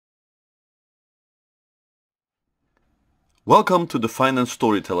Welcome to the Finance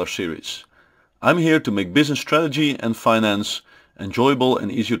Storyteller series. I'm here to make business strategy and finance enjoyable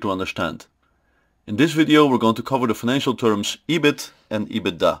and easier to understand. In this video we're going to cover the financial terms EBIT and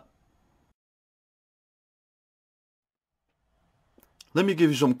EBITDA. Let me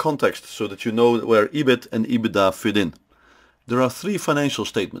give you some context so that you know where EBIT and EBITDA fit in. There are three financial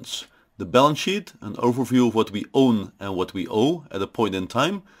statements: the balance sheet, an overview of what we own and what we owe at a point in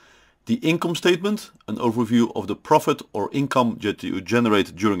time; the income statement, an overview of the profit or income that you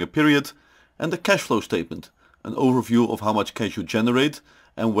generate during a period; and the cash flow statement, an overview of how much cash you generate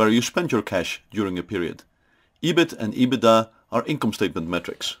and where you spend your cash during a period. EBIT and EBITDA are income statement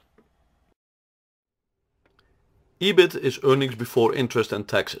metrics. EBIT is earnings before interest and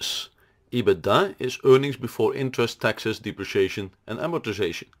taxes. EBITDA is earnings before interest, taxes, depreciation and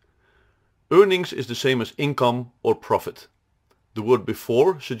amortization. Earnings is the same as income or profit. The word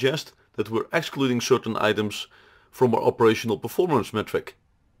before suggests that we're excluding certain items from our operational performance metric.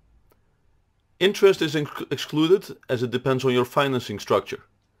 Interest is excluded as it depends on your financing structure.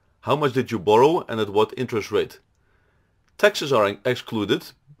 How much did you borrow and at what interest rate? Taxes are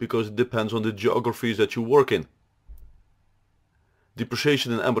excluded because it depends on the geographies that you work in.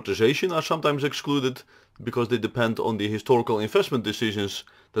 Depreciation and amortization are sometimes excluded because they depend on the historical investment decisions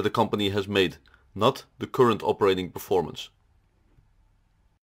that the company has made, not the current operating performance.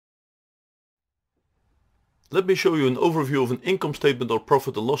 Let me show you an overview of an income statement or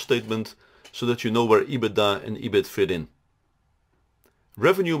profit and loss statement so that you know where EBITDA and EBIT fit in.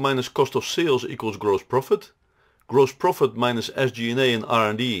 Revenue minus cost of sales equals gross profit. Gross profit minus SG&A and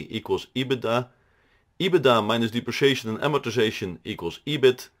R&D equals EBITDA. EBITDA minus depreciation and amortization equals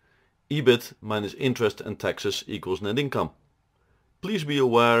EBIT. EBIT minus interest and taxes equals net income. Please be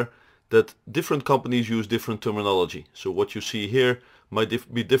aware that different companies use different terminology, so what you see here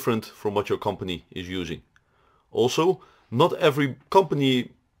might be different from what your company is using. Also, not every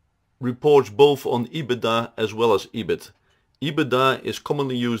company reports both on EBITDA as well as EBIT. EBITDA is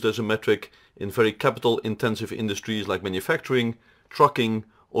commonly used as a metric in very capital intensive industries like manufacturing, trucking,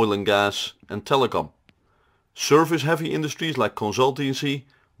 oil and gas and telecom. Service heavy industries like consultancy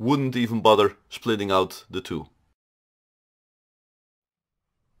wouldn't even bother splitting out the two.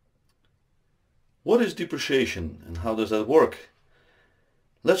 What is depreciation and how does that work?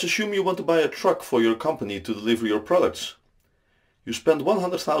 Let's assume you want to buy a truck for your company to deliver your products. You spend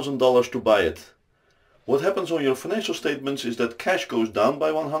 $100,000 to buy it. What happens on your financial statements is that cash goes down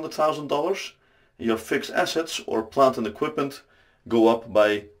by $100,000 and your fixed assets or plant and equipment go up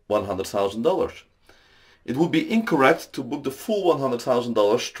by $100,000. It would be incorrect to book the full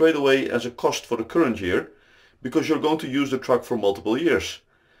 $100,000 straight away as a cost for the current year because you're going to use the truck for multiple years.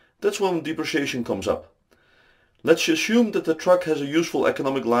 That's when depreciation comes up. Let's assume that the truck has a useful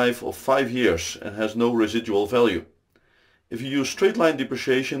economic life of 5 years and has no residual value. If you use straight line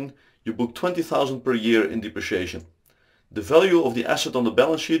depreciation, you book $20,000 per year in depreciation. The value of the asset on the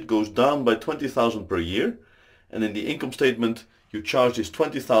balance sheet goes down by $20,000 per year, and in the income statement you charge this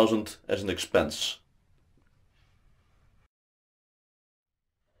 $20,000 as an expense.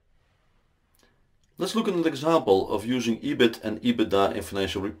 Let's look at an example of using EBIT and EBITDA in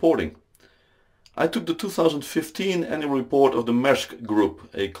financial reporting. I took the 2015 annual report of the Maersk Group,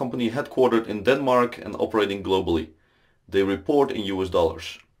 a company headquartered in Denmark and operating globally. They report in US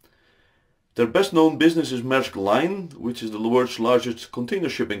dollars. Their best known business is Maersk Line, which is the world's largest container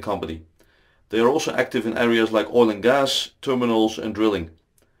shipping company. They are also active in areas like oil and gas, terminals and drilling.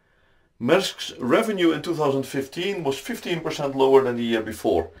 Maersk's revenue in 2015 was 15% lower than the year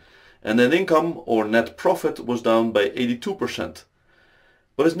before, and net income or net profit was down by 82%.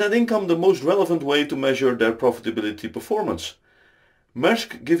 But is net income the most relevant way to measure their profitability performance?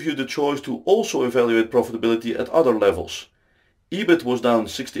 Maersk gives you the choice to also evaluate profitability at other levels. EBIT was down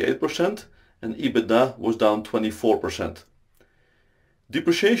 68% and EBITDA was down 24%.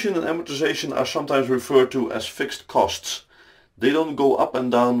 Depreciation and amortization are sometimes referred to as fixed costs. They don't go up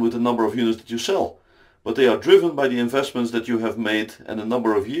and down with the number of units that you sell, but they are driven by the investments that you have made and the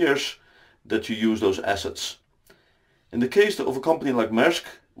number of years that you use those assets. In the case of a company like Maersk,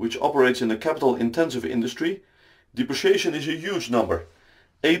 which operates in a capital intensive industry, depreciation is a huge number.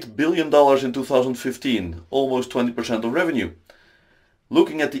 $8 billion in 2015, almost 20% of revenue.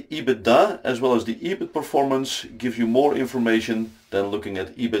 Looking at the EBITDA as well as the EBIT performance gives you more information than looking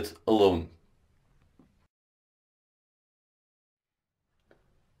at EBIT alone.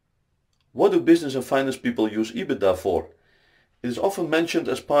 What do business and finance people use EBITDA for? It is often mentioned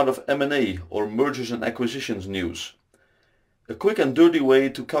as part of M&A or mergers and acquisitions news. A quick and dirty way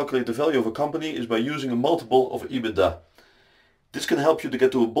to calculate the value of a company is by using a multiple of EBITDA. This can help you to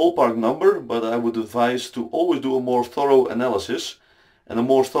get to a ballpark number, but I would advise to always do a more thorough analysis and a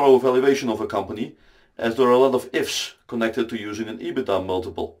more thorough evaluation of a company, as there are a lot of ifs connected to using an EBITDA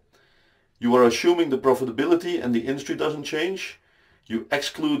multiple. You are assuming the profitability and the industry doesn't change. You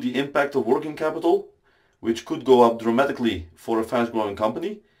exclude the impact of working capital, which could go up dramatically for a fast-growing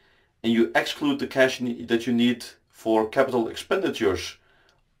company, and you exclude the cash that you need for capital expenditures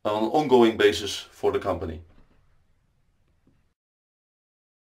on an ongoing basis for the company.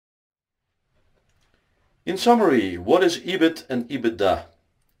 In summary, what is EBIT and EBITDA?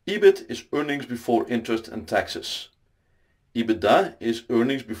 EBIT is earnings before interest and taxes. EBITDA is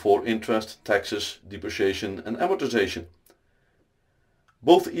earnings before interest, taxes, depreciation and amortization.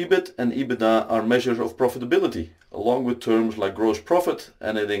 Both EBIT and EBITDA are measures of profitability, along with terms like gross profit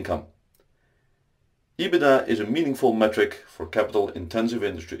and net income. EBITDA is a meaningful metric for capital-intensive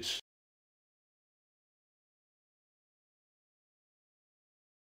industries.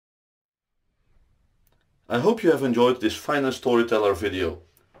 I hope you have enjoyed this Finance Storyteller video.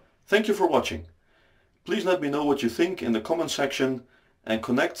 Thank you for watching. Please let me know what you think in the comment section and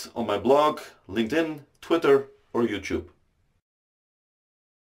connect on my blog, LinkedIn, Twitter or YouTube.